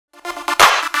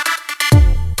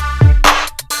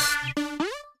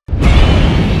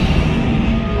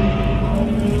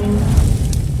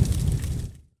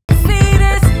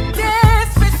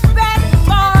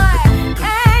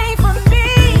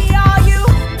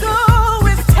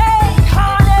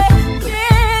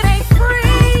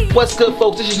good,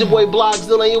 folks? This is your boy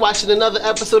BlogXilla, and you're watching another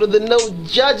episode of the No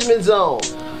Judgment Zone.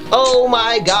 Oh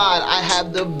my God, I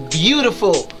have the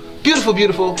beautiful, beautiful,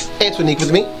 beautiful Antonique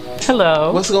with me.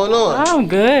 Hello. What's going on? I'm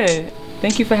good.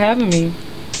 Thank you for having me.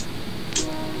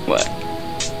 What?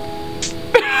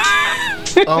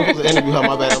 Oh, I'm supposed to interview her.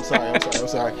 My bad. I'm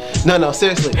sorry. No,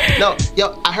 seriously. No,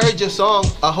 yo, I heard your song.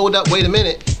 Hold up, wait a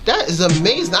minute. That is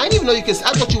amazing. I didn't even know you could.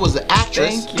 I thought you was an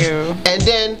actress. Thank you. And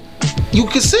then you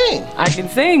could sing. I can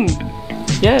sing.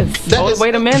 Yes.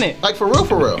 Wait a minute. Like for real,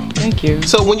 for real. Thank you.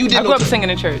 So when you did, I grew up singing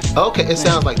in church. Okay, it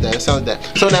sounds like that. It sounds like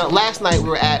that. So now, last night we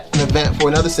were at an event for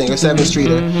another singer, 7th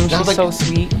Streeter. She's like, so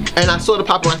sweet. And I saw the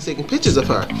paparazzi taking pictures of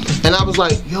her, and I was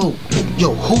like, yo,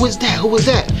 who is that? Who is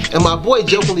that? And my boy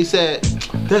jokingly said,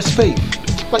 that's Faith.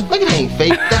 Like, look, it ain't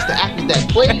Faith. That's the actress that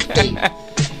played Faith.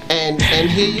 And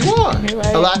here you are.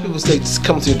 Right. A lot of people say,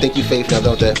 come to you and think you Faith now,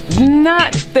 don't they?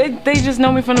 They just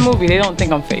know me from the movie. They don't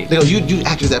think I'm Faith. They go, you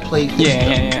actors that play Faith.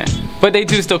 Yeah. But they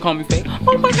do still call me Faith.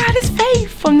 Oh my God, it's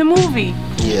Faith from the movie.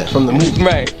 Yeah, from the movie.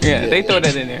 Right, yeah, they throw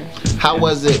that in there. How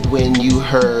was it when you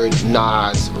heard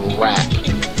Nas rap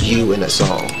you in a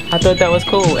song? I thought that was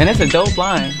cool, and it's a dope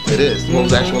line. It is. What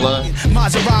was the actual line?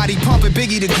 Maserati pumping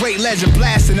Biggie the great legend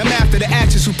blasting. I'm after the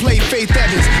actress who played Faith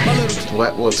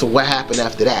Evans. So what happened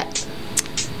after that?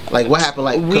 Like what happened?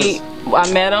 Like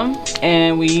I met him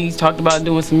and we talked about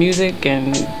doing some music,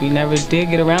 and we never did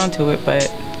get around to it.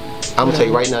 But I'm gonna tell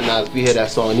you right now, Nas, we hear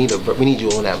that song. We need you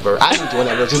on that verse. I need you on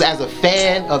that verse. Just as a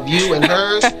fan of you and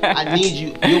hers, I need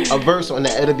you a verse on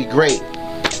that. It'll be great.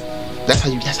 That's how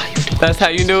you do it. That's how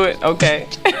you do it? Okay.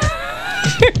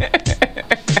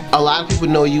 A lot of people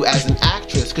know you as an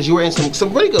actress because you were in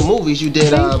some really good movies. You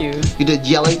did you did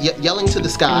Yelling to the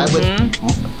Sky. But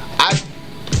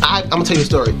I'm gonna tell you a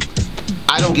story.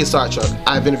 I don't get Star Trek.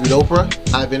 I've interviewed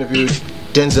Oprah. I've interviewed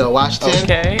Denzel Washington.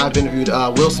 Okay. I've interviewed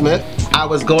Will Smith. I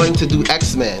was going to do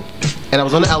X-Men, and I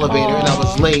was on the elevator, and I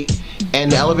was late, and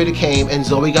the elevator came, and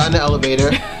Zoe got in the elevator,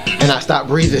 and I stopped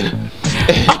breathing.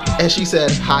 And she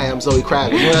said, "Hi, I'm Zoe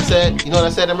Kravitz." You know what I said? You know what I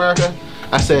said, America?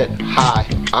 I said, "Hi,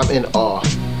 I'm in awe."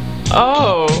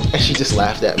 Oh. And she just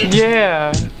laughed at me.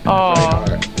 Yeah.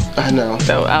 Oh. I know.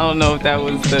 So I don't know if that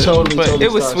was the totally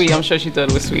it was sweet. I'm sure she thought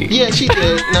it was sweet. Yeah, she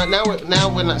did. Now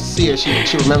when I see her,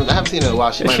 she remembers. I haven't seen her in a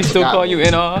while. She still call you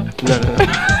in awe? No.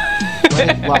 My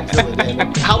name's BlogXilla,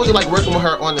 man. How was it like working with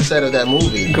her on the set of that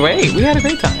movie? Great. We had a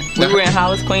great time. We were in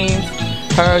Hollis, Queens.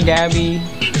 Her, Gabby.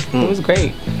 It was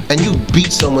great. And you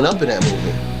beat someone up in that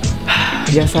movie.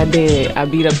 Yes, I did. I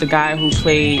beat up the guy who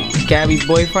played Gabby's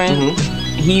boyfriend.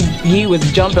 He was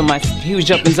jumping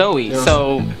Zoe. Yeah.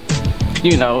 So,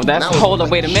 you know, that's hold up,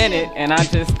 wait a minute, and I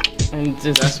just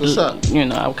that's what's up. You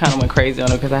know, I kind of went crazy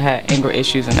on it because I had anger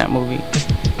issues in that movie.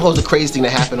 What was the crazy thing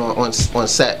that happened on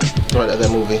set of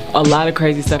that movie? A lot of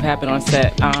crazy stuff happened on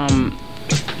set.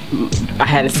 I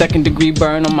had a 2nd-degree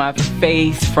burn on my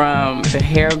face from the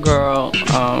hair girl.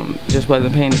 Just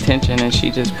wasn't paying attention, and she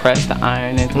just pressed the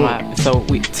iron into my.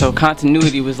 So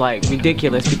continuity was like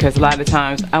ridiculous because a lot of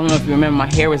times, I don't know if you remember,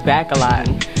 my hair was back a lot.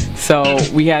 So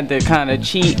we had to kind of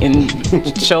cheat and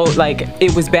show, like,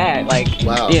 it was bad. Like,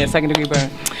 wow. Yeah, 2nd-degree burn.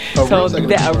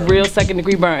 A real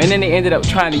 2nd-degree burn. And then they ended up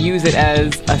trying to use it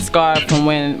as a scar from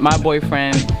when my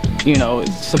boyfriend, you know,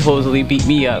 supposedly beat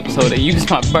me up. So they used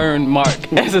my burn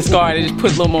mark as a scar, and they just put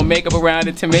a little more makeup around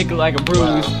it to make it like a bruise.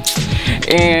 Wow.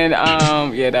 And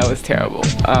yeah, that was terrible.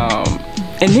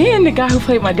 And then the guy who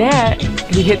played my dad,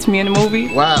 he hits me in the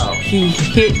movie. Wow. He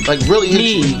hit like really hit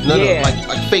me. You? No, yeah. No,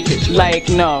 like fake hit you. Like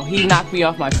no, he knocked me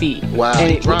off my feet. Wow. And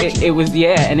it was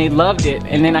and they loved it.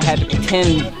 And then I had to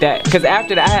pretend that, because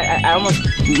after that I almost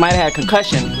might have had a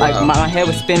concussion. Like my head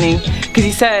was spinning. Because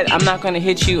he said, "I'm not going to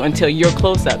hit you until your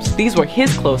close-ups." These were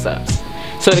his close-ups.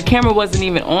 So the camera wasn't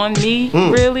even on me,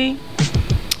 really.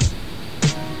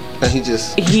 And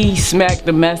he smacked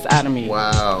the mess out of me.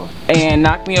 Wow. And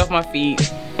knocked me off my feet.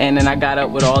 And then I got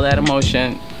up with all that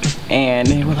emotion, and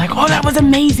they were like, "Oh, that was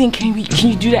amazing. Can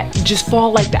you do that? Just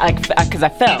fall like that?" Like, because I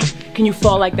fell. Can you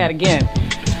fall like that again?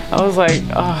 I was like,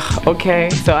 "Oh, okay."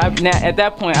 So at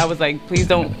that point, I was like, "Please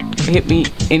don't hit me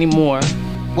anymore."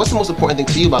 What's the most important thing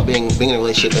to you about being in a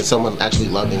relationship and someone actually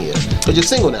loving you? Because you're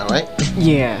single now, right?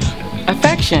 Yeah.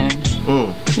 Affection.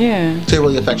 Yeah. So you're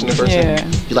really affectionate person? Yeah.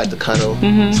 You like to cuddle?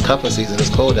 It's cuffing season. It's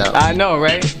cold out. I know,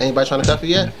 right? Anybody trying to cuff you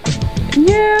yet?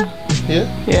 Yeah.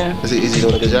 Yeah? Yeah. Is he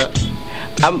doing a good job?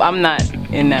 I'm not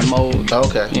in that mode. Oh,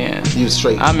 okay. Yeah. You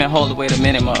straight. I'm in hold up, wait a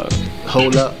minute mode.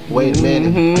 Hold up, wait a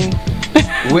minute.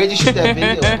 Where'd you shoot that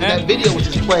video? That video which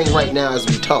is playing right now as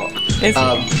we talk.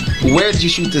 Where did you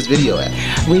shoot this video at?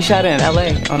 We shot it in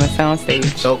LA on a sound stage.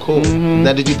 So cool.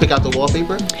 Now, did you pick out the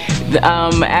wallpaper?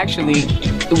 Actually,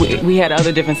 we had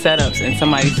other different setups, and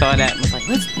somebody saw that and was like,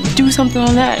 let's do something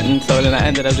on that. And so then I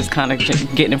ended up just kind of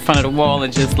getting in front of the wall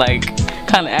and just like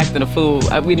kind of acting a fool.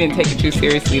 We didn't take it too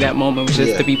seriously. That moment was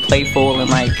just to be playful and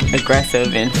like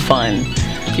aggressive and fun.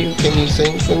 Can you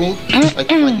sing for me? Like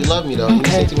you love me though. Okay.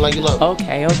 Can you sing to me like you love me?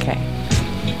 Okay, okay.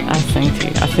 I'll sing to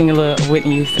you. I'll sing a little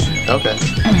Whitney Houston. Okay.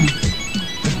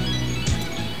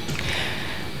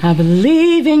 I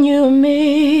believe in you and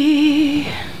me.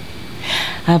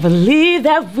 I believe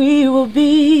that we will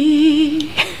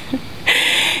be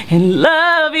in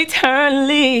love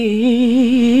eternally.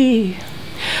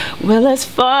 Well, as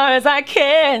far as I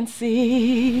can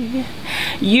see,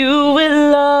 you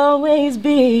will always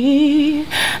be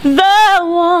the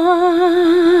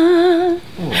one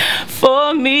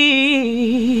for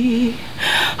me.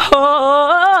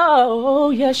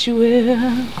 Oh, yes you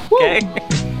will. Okay.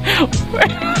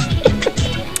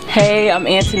 Hey, I'm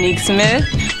Antonique Smith.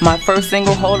 My first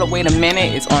single, Hold Up, Wait a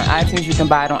Minute, is on iTunes. You can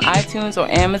buy it on iTunes or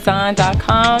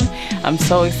Amazon.com. I'm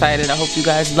so excited. I hope you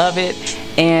guys love it.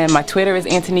 And my Twitter is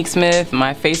Antonique Smith.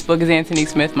 My Facebook is Antonique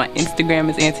Smith. My Instagram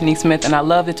is Antonique Smith. And I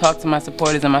love to talk to my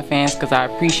supporters and my fans because I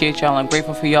appreciate y'all. I'm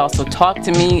grateful for y'all. So talk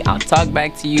to me. I'll talk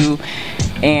back to you.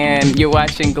 And you're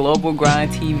watching Global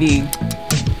Grind TV.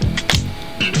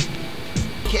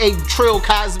 Hey, Trill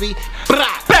Cosby.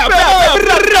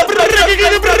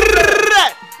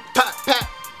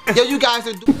 Yo, you guys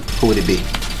are. Who would it be?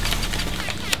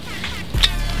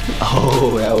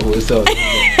 Oh, that was so.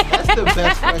 That's the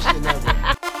best question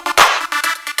ever.